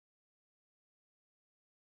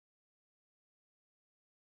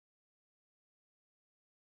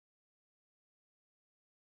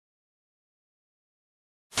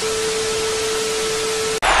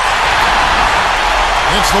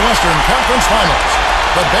the Western Conference Finals.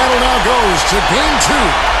 The battle now goes to Game 2.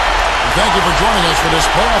 Thank you for joining us for this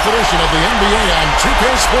playoff edition of the NBA on 2K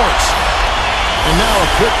Sports. And now a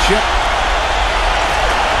quick check.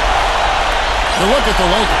 To look at the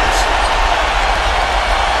Lakers.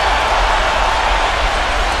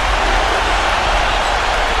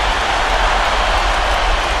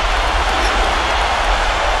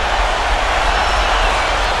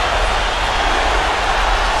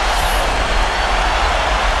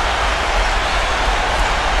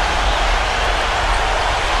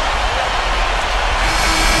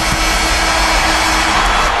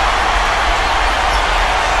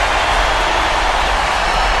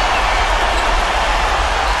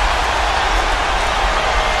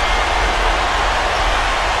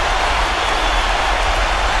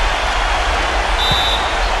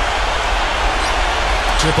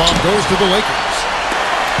 Tip-off goes to the Lakers.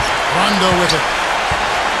 Rondo with it.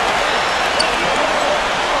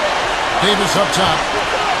 Davis up top.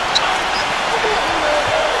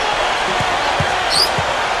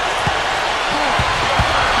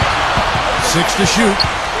 Six to shoot.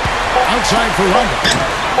 Outside for Rondo.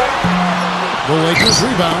 The Lakers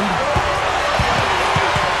rebound.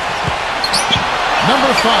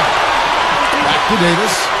 Number 5. Back to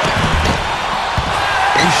Davis.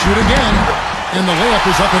 They shoot again. And the layup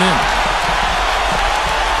is up and in.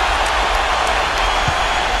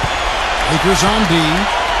 Lakers on D.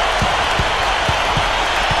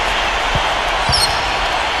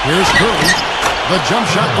 Here's Curry. The jump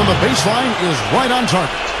shot from the baseline is right on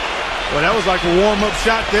target. Well, that was like a warm-up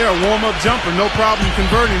shot there, a warm-up jumper. No problem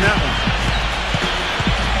converting that one.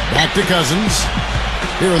 Back to Cousins.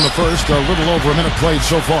 Here in the first, a little over a minute played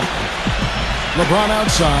so far. LeBron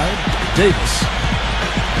outside. Davis.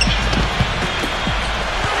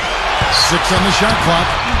 6 on the shot clock.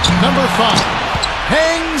 Number 5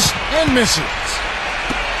 hangs and misses.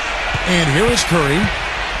 And here is Curry.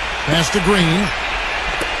 Pass to Green.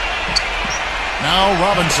 Now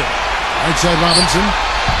Robinson. Right side Robinson.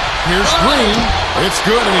 Here's Green. It's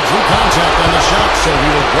good, and he drew contact on the shot, so he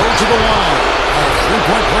will go to the line. A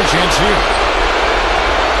 3-point play chance here.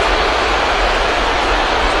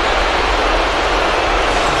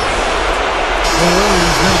 The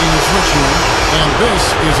Warriors making the switch here, and this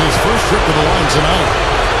is his first trip to the line tonight.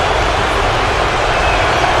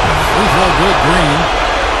 Free throw good, Green.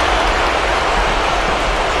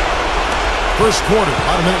 First quarter,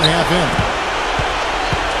 about a minute and a half in.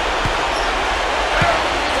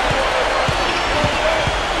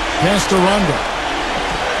 Pass to Rondo.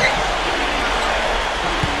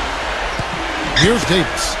 Here's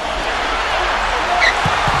Davis.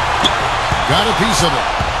 Got a piece of it.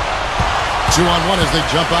 2-on-1 as they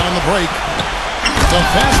jump out on the break. The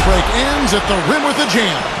fast break ends at the rim with a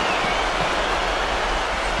jam.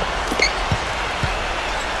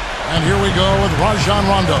 And here we go with Rajon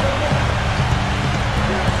Rondo.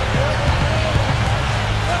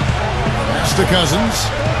 Pass to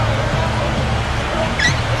Cousins.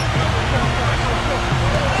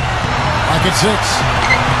 Back at 6.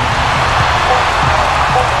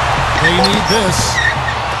 They need this.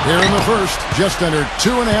 Here in the first, just under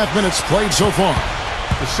 2.5 minutes played so far.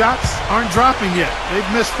 The shots aren't dropping yet. They've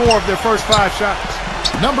missed 4 of their first 5 shots.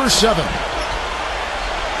 Number 7.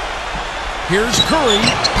 Here's Curry.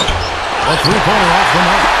 A three-pointer off the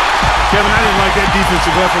mark. Kevin, I didn't like that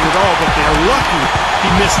defensive effort at all, but they're lucky he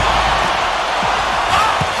missed it.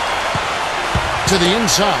 To the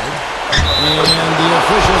inside. And the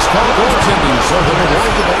officials call goaltending, so they'll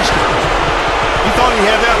award the basket. He thought he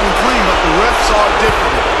had that one clean, but the ref saw it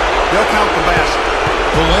differently. They'll count the basket.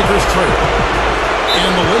 The Lakers trail.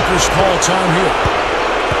 And the Lakers call time here.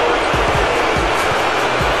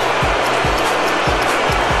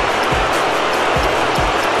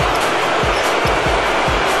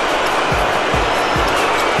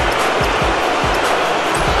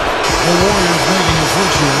 The Warriors making a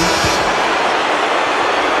switch here.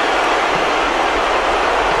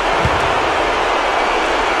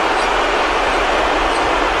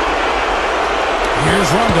 Here's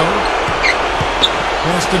Rondo.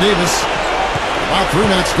 Pass to Davis. About 3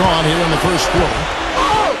 minutes gone here in the first quarter.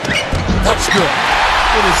 That's good.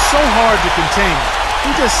 It is so hard to contain.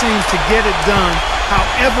 He just seems to get it done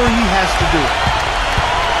however he has to do it.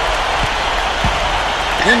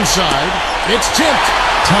 Inside. It's tipped.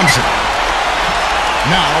 Thompson.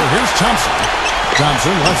 Now here's Thompson.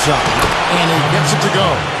 Thompson left side. And he gets it to go.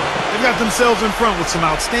 They've got themselves in front with some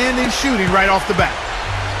outstanding shooting right off the bat.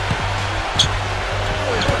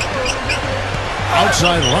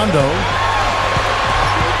 Outside Rondo.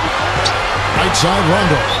 Right side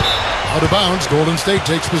Rondo. Out of bounds. Golden State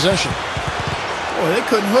takes possession. Boy, they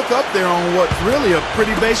couldn't hook up there on what's really a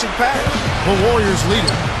pretty basic pass. The Warriors lead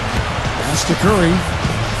it. Pass to Curry.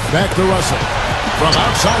 Back to Russell. From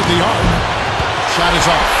outside the arc. Shot is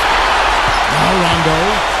off. Now Rondo.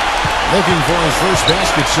 Looking for his first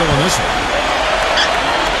basket still in this one.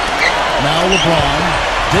 Now LeBron.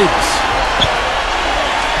 Davis.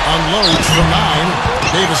 Unloads from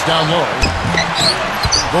 9. Davis down low.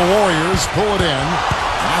 The Warriors pull it in.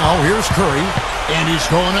 Now here's Curry. And he's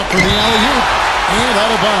going up for the alley-oop. And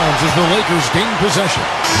out of bounds as the Lakers gain possession.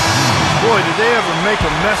 Boy, did they ever make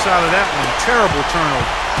a mess out of that one. Terrible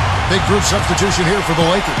turnover. Big group substitution here for the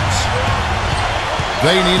Lakers.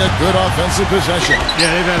 They need a good offensive possession.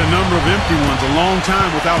 Yeah, they've had a number of empty ones, a long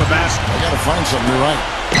time without a basket. They got to find something to right.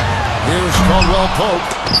 Here's Caldwell Pope.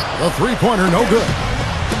 The three-pointer, no good.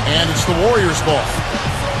 And it's the Warriors' ball.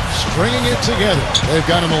 Stringing it together. They've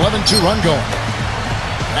got an 11-2 run going.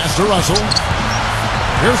 Pass to Russell.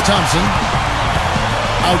 Here's Thompson.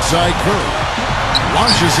 Outside Curry.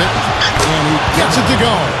 Launches it. And he gets it to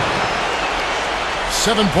go.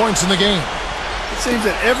 7 points in the game. It seems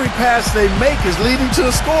that every pass they make is leading to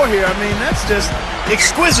a score here. I mean, that's just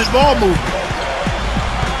exquisite ball movement.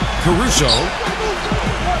 Caruso.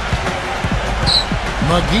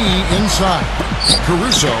 McGee inside.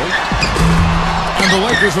 Caruso. And the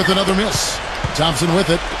Lakers with another miss. Thompson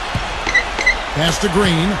with it. Pass to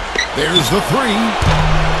Green. There's the three.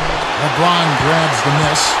 LeBron grabs the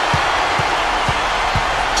miss.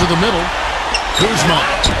 To the middle. Kuzma.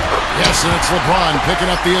 Yes, and it's LeBron picking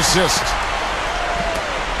up the assist.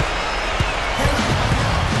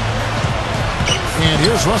 And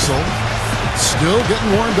here's Russell. Still getting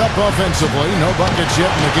warmed up offensively. No buckets yet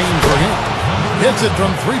in the game for him. Hits it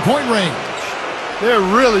from three-point range. They're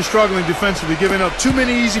really struggling defensively, giving up too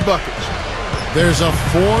many easy buckets. There's a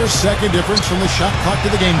 4-second difference from the shot clock to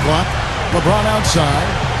the game clock. LeBron outside.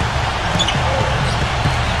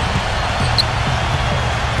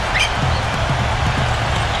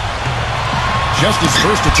 Just his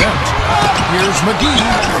first attempt. Here's McGee.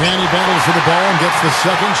 And he battles for the ball and gets the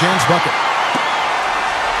second chance bucket.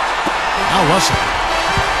 Now Russell.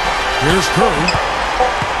 Here's Curry.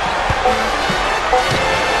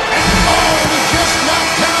 Oh, he just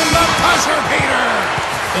knocked down the buzzer beater.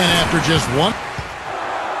 And after just one.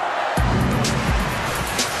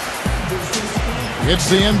 It's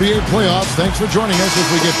the NBA playoffs. Thanks for joining us as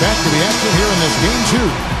we get back to the action here in this game 2.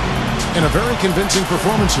 And a very convincing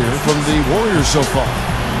performance here from the Warriors so far.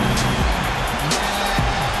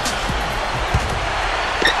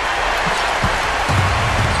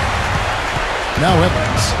 Now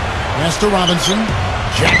Evans. Pass to Robinson.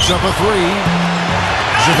 Jacks up a three.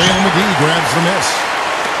 JaVale McGee grabs the miss.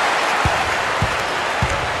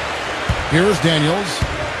 Here's Daniels.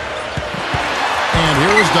 And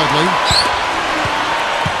here is Dudley.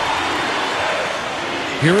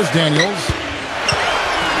 Here is Daniels.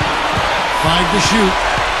 5 to shoot.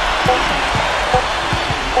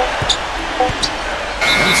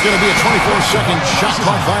 And it's going to be a 24-second shot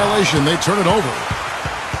clock violation. They turn it over.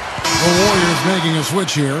 The Warriors making a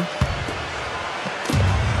switch here.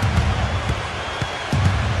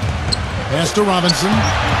 Pass to Robinson.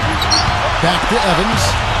 Back to Evans.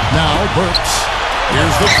 Now Burks.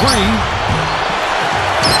 Here's the three.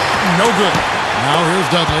 No good. Now here's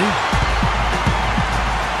Dudley.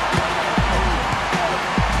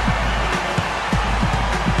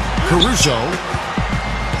 Caruso.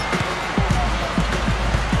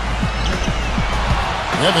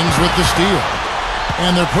 Evans with the steal.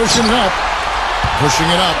 And they're pushing it up. Pushing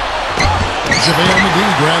it up. JaVale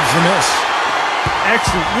McGee grabs the miss.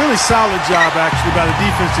 Excellent. Really solid job, actually, by the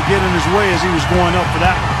defense to get in his way as he was going up for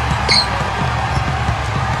that one.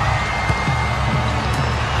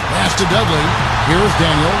 Pass to Dudley. Here's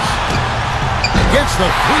Daniels. Gets the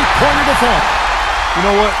three-pointer to fall. You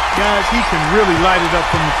know what, guys? He can really light it up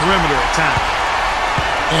from the perimeter at times.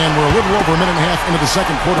 And we're a little over a minute and a half into the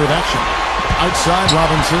second quarter of action. Outside,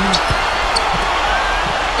 Robinson.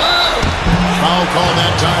 Foul call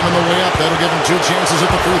that time on the way up. That'll give him 2 chances at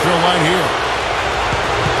the free throw line here.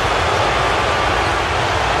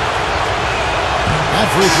 That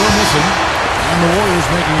free throw missing. And the Warriors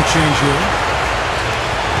making a change here.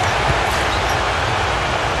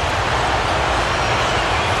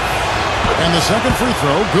 And the second free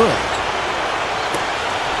throw, good.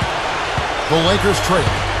 The Lakers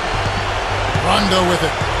trail. Rondo with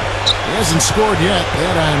it. He hasn't scored yet.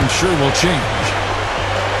 That, I'm sure, will change.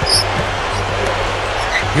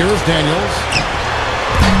 Here's Daniels.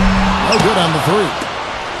 No good on the three.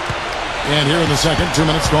 And here in the second, 2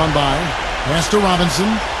 minutes gone by. Pass to Robinson.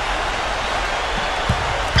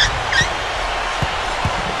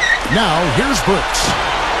 Now, here's Burks.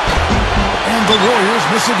 And And the Warriors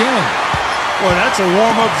miss again. Boy, that's a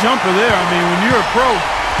warm-up jumper there. I mean, when you're a pro,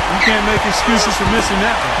 you can't make excuses for missing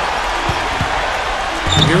that one.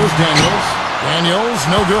 Here's Daniels. Daniels,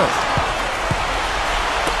 no good.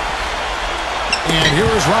 And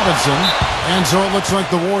here is Robinson. And so it looks like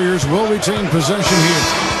the Warriors will retain possession here.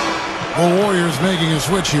 The Warriors making a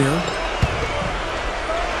switch here.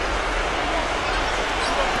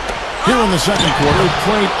 Here in the second quarter, we've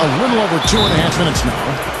played a little over 2.5 minutes now.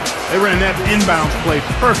 They ran that inbounds play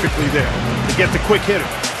perfectly there to get the quick hitter.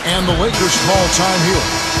 And the Lakers call time here.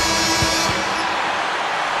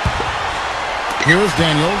 Here's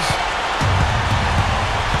Daniels.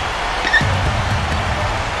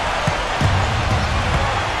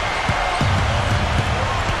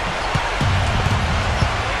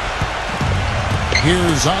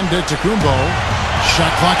 Here's Antetokounmpo.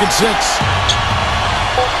 Shot clock at 6.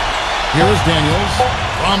 Here's Daniels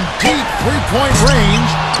from deep three-point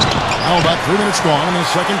range. Now about 3 minutes gone in the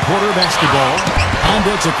second quarter of basketball.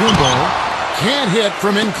 Antetokounmpo can't hit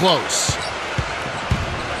from in close.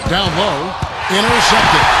 Down low,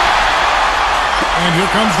 intercepted. And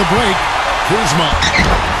here comes the break. Kuzma.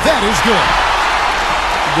 That is good.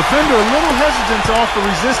 The defender a little hesitant to offer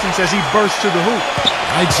resistance as he bursts to the hoop.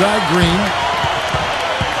 Right side, Green.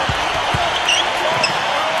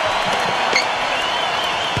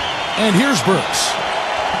 And here's Burks.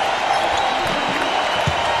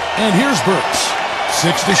 And here's Burks.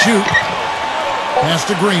 6 to shoot. Pass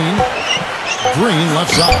to Green. Green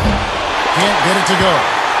left side. Can't get it to go.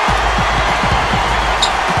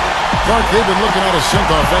 Clark, they've been looking out of sync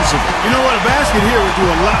offensively. You know what? A basket here would do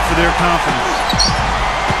a lot for their confidence.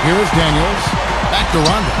 Here's Daniels. Back to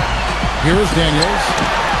Rondo. Here's Daniels.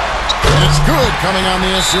 And it's good coming on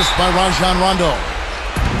the assist by Rajon Rondo.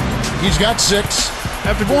 He's got 6.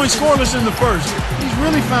 After going scoreless in the first, he's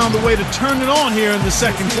really found a way to turn it on here in the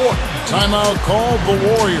second quarter. Timeout called the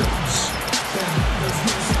Warriors.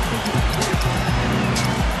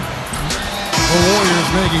 The Warriors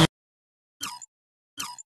making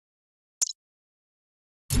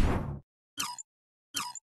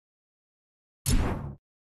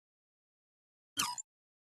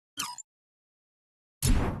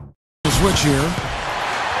a switch here.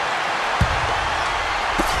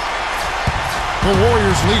 The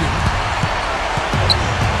Warriors leading.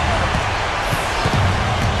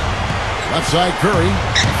 Left side Curry.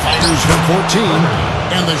 Fires from 14.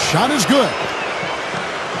 And the shot is good.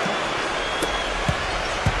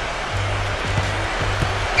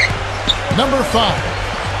 Number 5.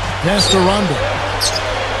 Pass to Rondo.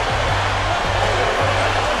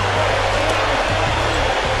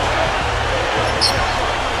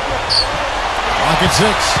 Clock at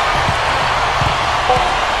 6.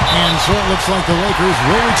 And so it looks like the Lakers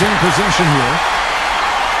will retain possession here.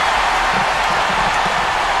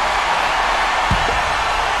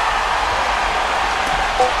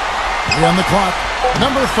 On the clock,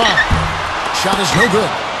 number 5. Shot is no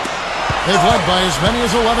good. They've led by as many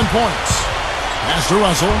as 11 points. Pass to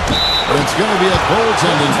Russell. And it's going to be a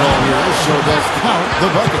goaltending call here, so they'll count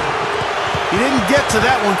the bucket. He didn't get to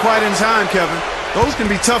that one quite in time, Kevin. Those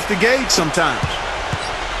can be tough to gauge sometimes.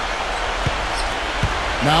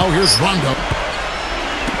 Now here's Rondo.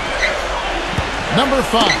 Number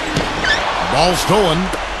 5. Ball stolen.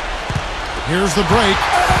 Here's the break.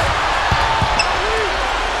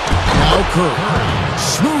 Now Curry.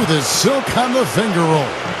 Smooth as silk on the finger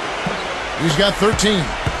roll. He's got 13.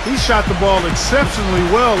 He shot the ball exceptionally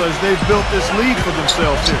well as they've built this lead for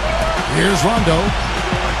themselves here. Here's Rondo.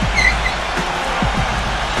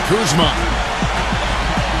 Kuzma.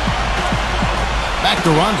 Back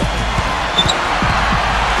to Rondo.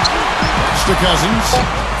 To Cousins.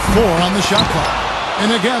 4 on the shot clock.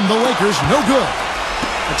 And again, the Lakers no good.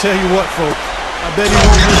 I tell you what, folks. I bet he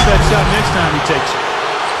won't miss that shot next time he takes it.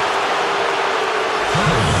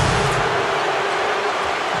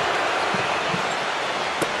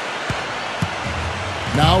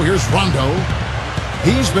 Now here's Rondo.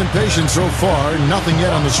 He's been patient so far. Nothing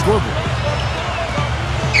yet on the scoreboard.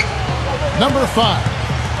 Number 5.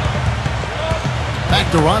 Back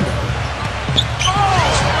to Rondo.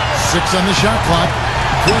 6 on the shot clock.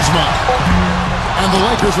 Kuzma. And the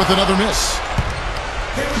Lakers with another miss.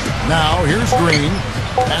 Now here's Green.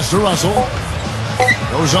 Pass to Russell.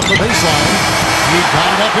 Goes up the baseline. He got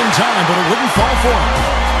it up in time, but it wouldn't fall for him.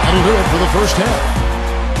 That'll do it for the first half.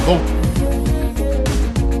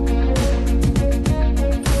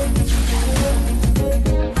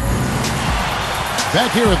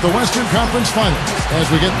 Back here at the Western Conference Finals as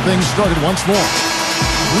we get things started once more.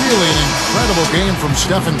 Really an incredible game from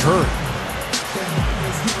Stephen Curry.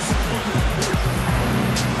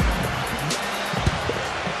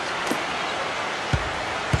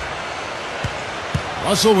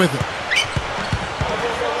 Russell with it.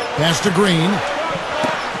 Pass to Green.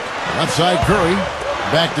 Left side Curry.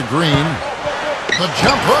 Back to Green. The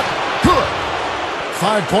jump hook. Good.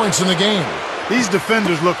 5 points in the game. These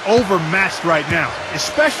defenders look overmatched right now,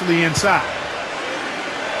 especially inside.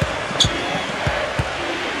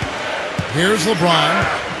 Here's LeBron.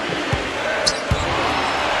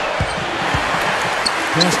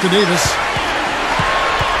 Pass to Davis.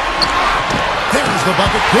 There's the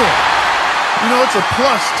bucket. Good. You know, it's a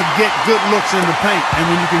plus to get good looks in the paint, and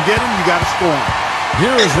when you can get them, you got to score them.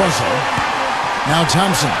 Here is Russell. Now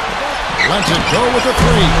Thompson. Lets it go with a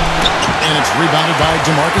three. And it's rebounded by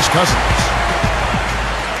DeMarcus Cousins.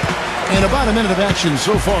 And about a minute of action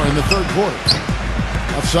so far in the third quarter.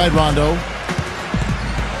 Offside Rondo.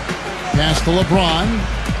 Pass to LeBron.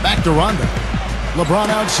 Back to Rondo.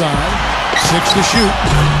 LeBron outside. 6 to shoot.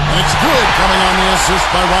 And it's good, coming on the assist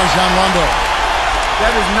by Rajon Rondo.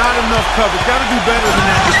 That is not enough coverage. Got to do better than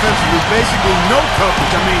that defensively. Basically no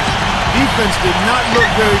coverage. I mean, defense did not look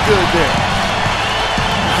very good there.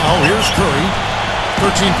 Now here's Curry.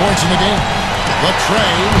 13 points in the game. The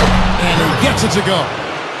trade. And he gets it to go.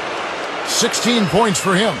 16 points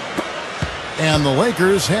for him. And the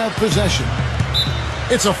Lakers have possession.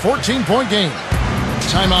 It's a 14-point game.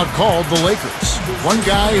 Timeout called the Lakers. One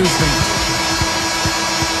guy who's been...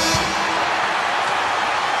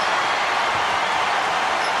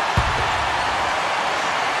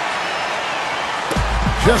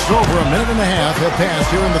 Just over a minute and a half have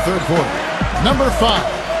passed here in the third quarter. Number 5.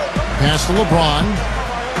 Pass to LeBron.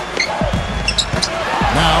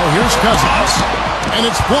 Now here's Cousins. And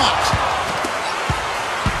it's blocked.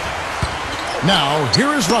 Now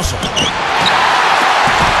here is Russell.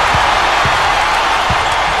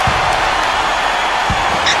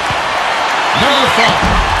 Number 5.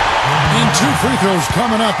 And 2 free throws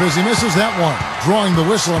coming up as he misses that one. Drawing the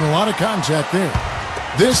whistle and a lot of contact there.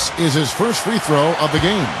 This is his first free throw of the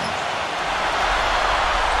game.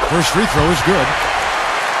 First free throw is good.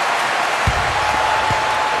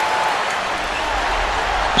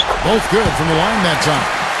 Both good from the line that time.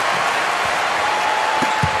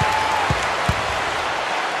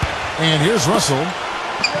 And here's Russell.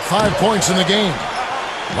 5 points in the game.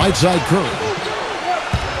 Right side Curry.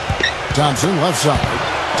 Thompson left side.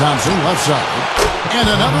 Thompson left side. And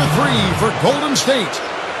another 3 for Golden State.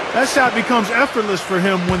 That shot becomes effortless for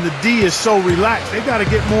him when the D is so relaxed. They've got to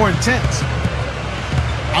get more intense.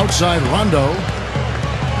 Outside Rondo.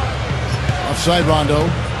 Offside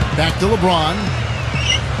Rondo. Back to LeBron.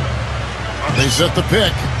 They set the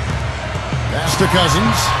pick. Pass to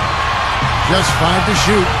Cousins. Just 5 to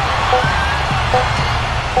shoot.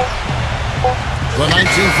 The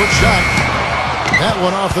 19-foot shot. That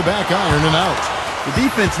one off the back iron and out. The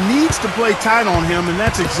defense needs to play tight on him, and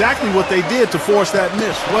that's exactly what they did to force that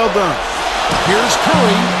miss. Well done. Here's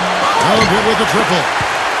Curry. No good with the triple.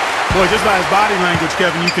 Boy, just by his body language,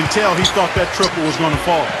 Kevin, you can tell he thought that triple was going to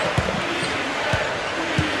fall.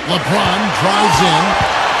 LeBron drives in.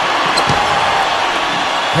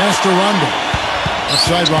 Pass to Rondo.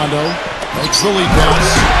 Outside Rondo. Makes the lead pass.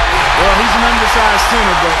 Well, he's an undersized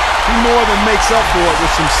center, but he more than makes up for it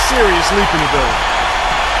with some serious leaping ability.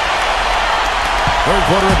 Third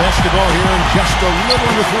quarter of basketball here in just a little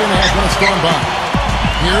under 3.5 minutes gone by.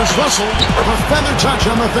 Here's Russell. The feather touch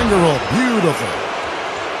on the finger roll. Beautiful.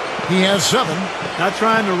 He has 7. Not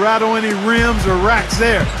trying to rattle any rims or racks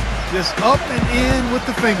there. Just up and in with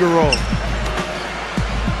the finger roll.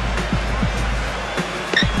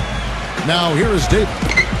 Now here is Davis.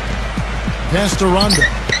 Pass to Rondo.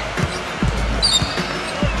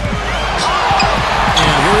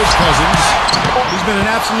 And here is Cousins. He's been an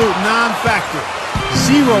absolute non-factor.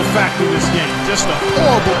 0 factor this game. Just a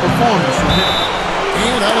horrible performance from him.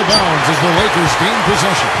 And out of bounds as the Lakers gain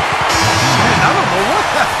possession. Man, I don't know what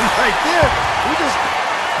happened right there. He just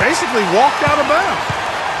basically walked out of bounds.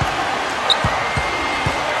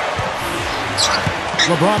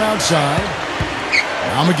 LeBron outside.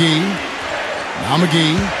 Now McGee. Now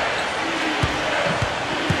McGee.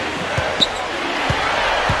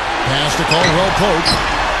 Pass to Caldwell Pope.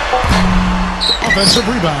 Offensive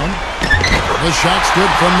rebound. The shot's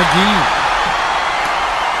good from McGee.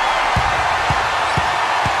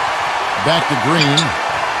 Back to Green.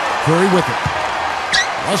 Curry with it.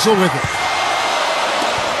 Russell with it.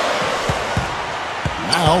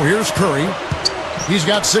 Now here's Curry. He's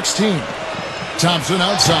got 16. Thompson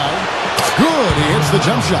outside. Good. He hits the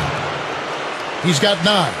jump shot. He's got 9.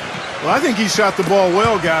 Well, I think he shot the ball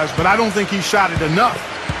well, guys, but I don't think he shot it enough.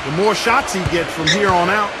 The more shots he gets from here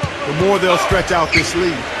on out, the more they'll stretch out this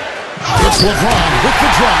lead. It's LeBron with the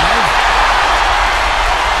drive.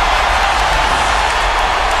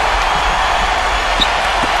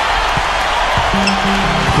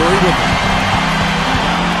 Curry with it.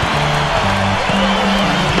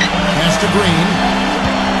 Pass to Green.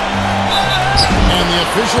 And the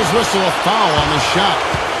officials whistle a foul on the shot.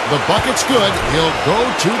 The bucket's good. He'll go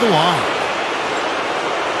to the line.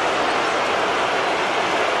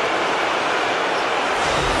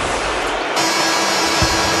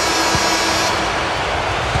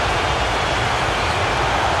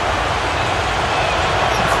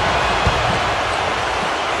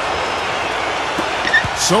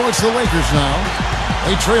 So it's the Lakers now.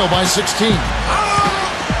 They trail by 16.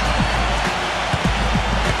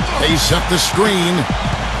 They set the screen.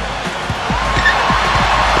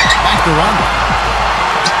 Back to Rondo.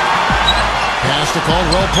 Pass to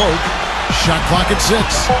Caldwell Pope. Shot clock at 6.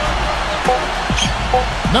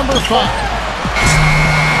 Number 5.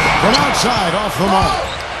 From outside, off the mark.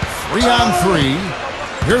 3 on 3.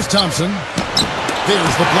 Here's Thompson.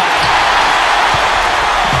 There's the block.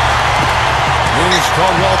 Here's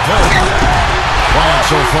Caldwell Pope. Quiet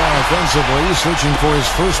so far offensively, searching for his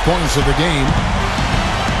first points of the game.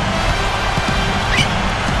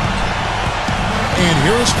 And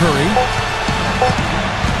here is Curry.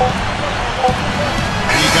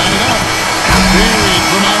 He got it up. Buried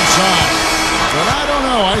from outside. But I don't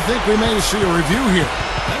know. I think we may see a review here.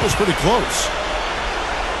 That was pretty close.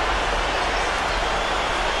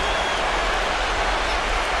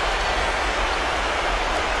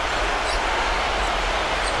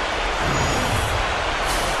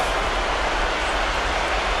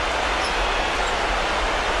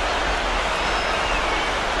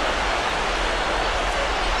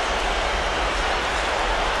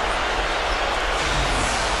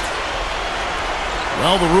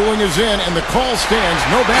 Well, the ruling is in, and the call stands.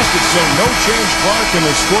 No basket, so no change, Clark, in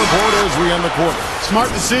the scoreboard as we end the quarter. Smart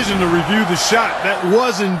decision to review the shot. That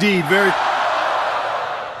was indeed very...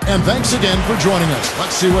 And thanks again for joining us.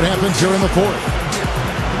 Let's see what happens here in the fourth.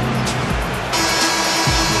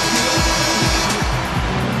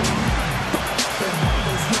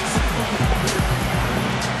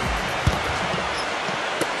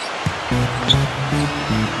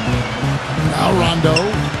 Now Rondo.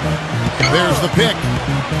 There's the pick.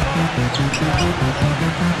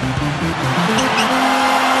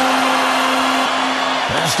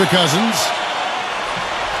 Pass to Cousins.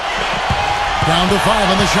 Down to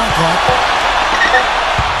 5 on the shot clock.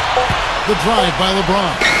 The drive by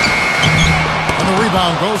LeBron. And the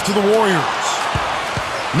rebound goes to the Warriors.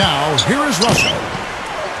 Now, here is Russell.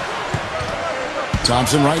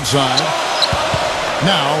 Thompson right side.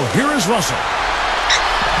 Now, here is Russell.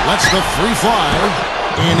 Lets the 3 fly.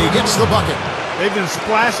 And he gets the bucket. They've been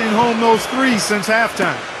splashing home those threes since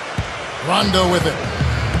halftime. Rondo with it.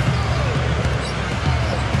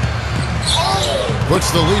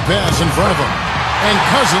 Puts the lead pass in front of him. And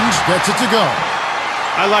Cousins gets it to go.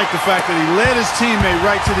 I like the fact that he led his teammate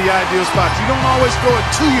right to the ideal spot. You don't always throw it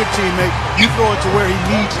to your teammate. You throw it to where he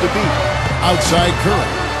needs to be. Outside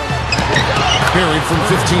Curry. Buried from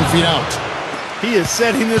 15 feet out. He is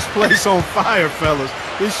setting this place on fire, fellas.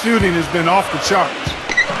 His shooting has been off the charts.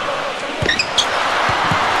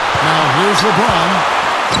 Now here's LeBron.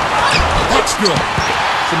 That's good.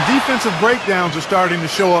 Some defensive breakdowns are starting to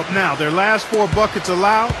show up now. Their last 4 buckets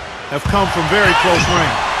allowed have come from very close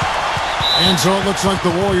range. And so it looks like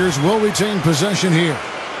the Warriors will retain possession here.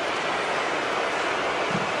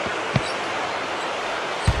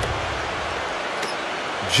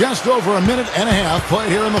 Just over a minute and a half played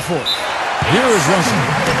here in the fourth. Here is Russell.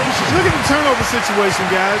 Look at the turnover situation,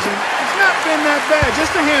 guys. And it's not been that bad.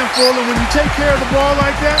 Just a handful. And when you take care of the ball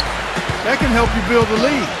like that, that can help you build a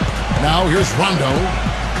lead. Now here's Rondo.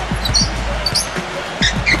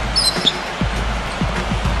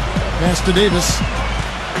 Pass to Davis.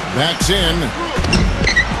 Backs in.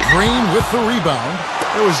 Green with the rebound.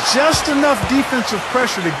 There was just enough defensive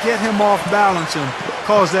pressure to get him off balance and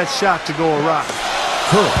cause that shot to go awry.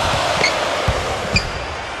 Curry.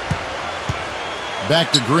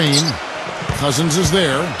 Back to Green. Cousins is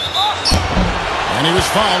there. And he was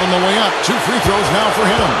fouled on the way up. 2 free throws now for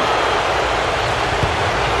him.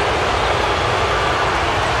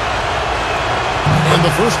 And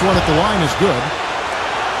the first one at the line is good.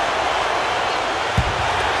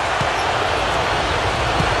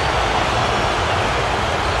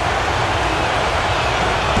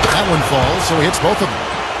 That one falls, so he hits both of them.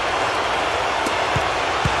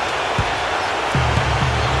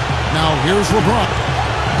 Now here's LeBron.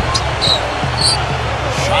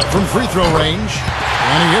 Shot from free throw range.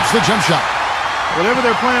 And he hits the jump shot. Whatever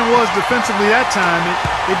their plan was defensively that time,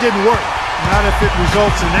 it didn't work. Not if it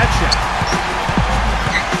results in that shot.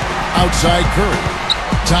 Outside Curry.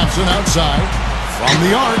 Thompson outside. From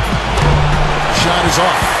the arc. Shot is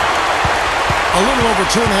off. A little over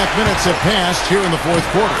 2.5 minutes have passed here in the fourth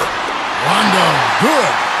quarter. Rondo,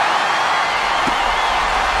 good.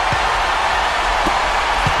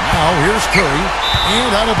 Now here's Curry,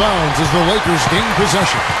 and out of bounds as the Lakers gain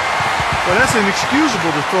possession. Well, that's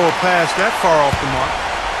inexcusable to throw a pass that far off the mark.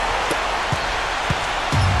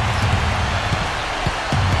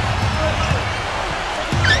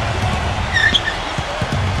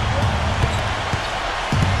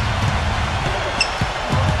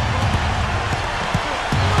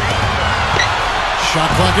 Shot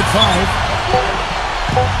clock at 5.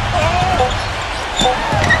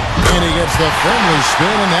 And he gets the friendly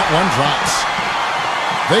spin, and that one drops.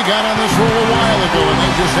 They got on this roll a while ago, and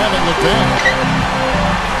they just haven't looked back.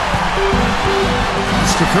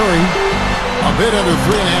 It's to Curry. A bit under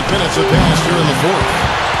 3.5 minutes have passed here in the fourth.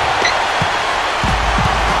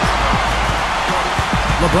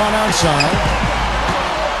 LeBron outside.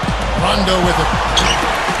 Rondo with it.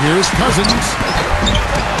 Here's Cousins.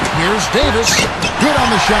 Here's Davis. Good on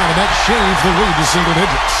the shot, and that shaves the lead to single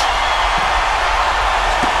digits.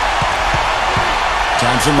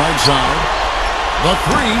 Thompson right side. The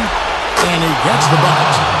three, and he gets the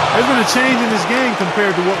bucket. There's been a change in his game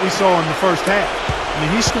compared to what we saw in the first half. I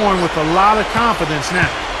mean, he's scoring with a lot of confidence now.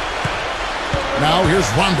 Now here's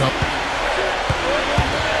Rondo.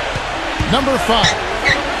 Number 5.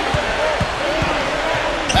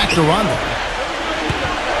 Back to Rondo.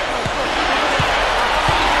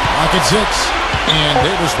 Lock at 6. And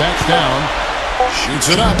Davis backs down. Shoots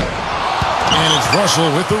it up. And it's Russell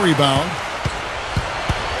with the rebound.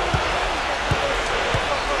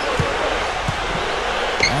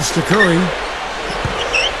 Pass to Curry.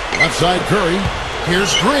 Left side Curry.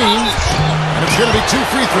 Here's Green. And it's going to be 2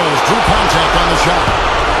 free throws. Drew contact on the shot.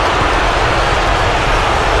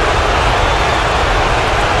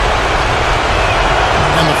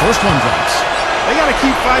 And the first one drops. They got to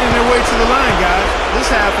keep fighting their way to the line, guys. This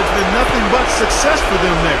half has been nothing but success for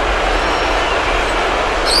them there.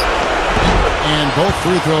 And both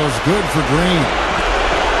free throws good for Green.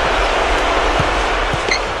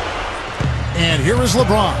 And here is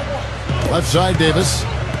LeBron. Left side Davis.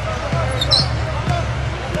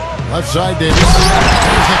 Left side Davis.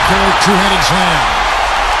 There's the Curry two-handed slam.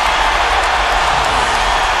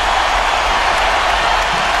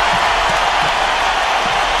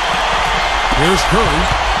 Here's Curry.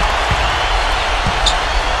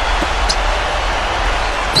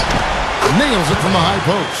 Nails it from the high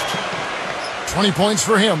post. 20 points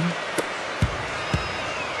for him.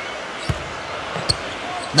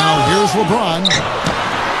 Now here's LeBron.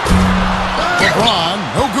 LeBron,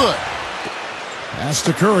 no good. Pass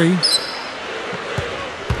to Curry.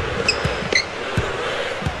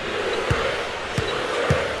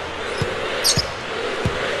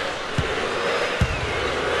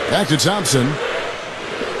 Back to Thompson.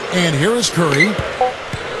 And here is Curry.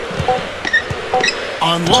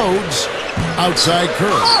 Unloads. Outside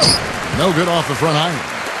Curry. No good off the front iron.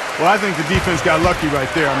 Well, I think the defense got lucky right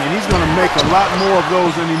there. I mean, he's going to make a lot more of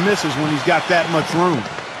those than he misses when he's got that much room.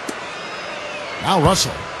 Now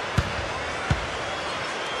Russell.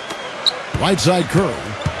 Right side Curry.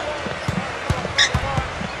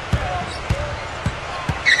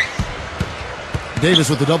 Davis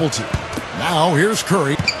with the double team. Now here's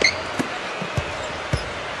Curry.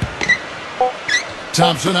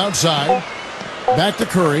 Thompson outside. Back to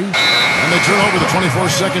Curry. And they turn over the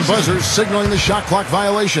 24-second buzzer, signaling the shot clock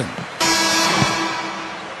violation.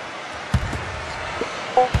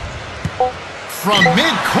 From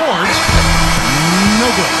midcourt. No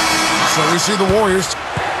good. So we see the Warriors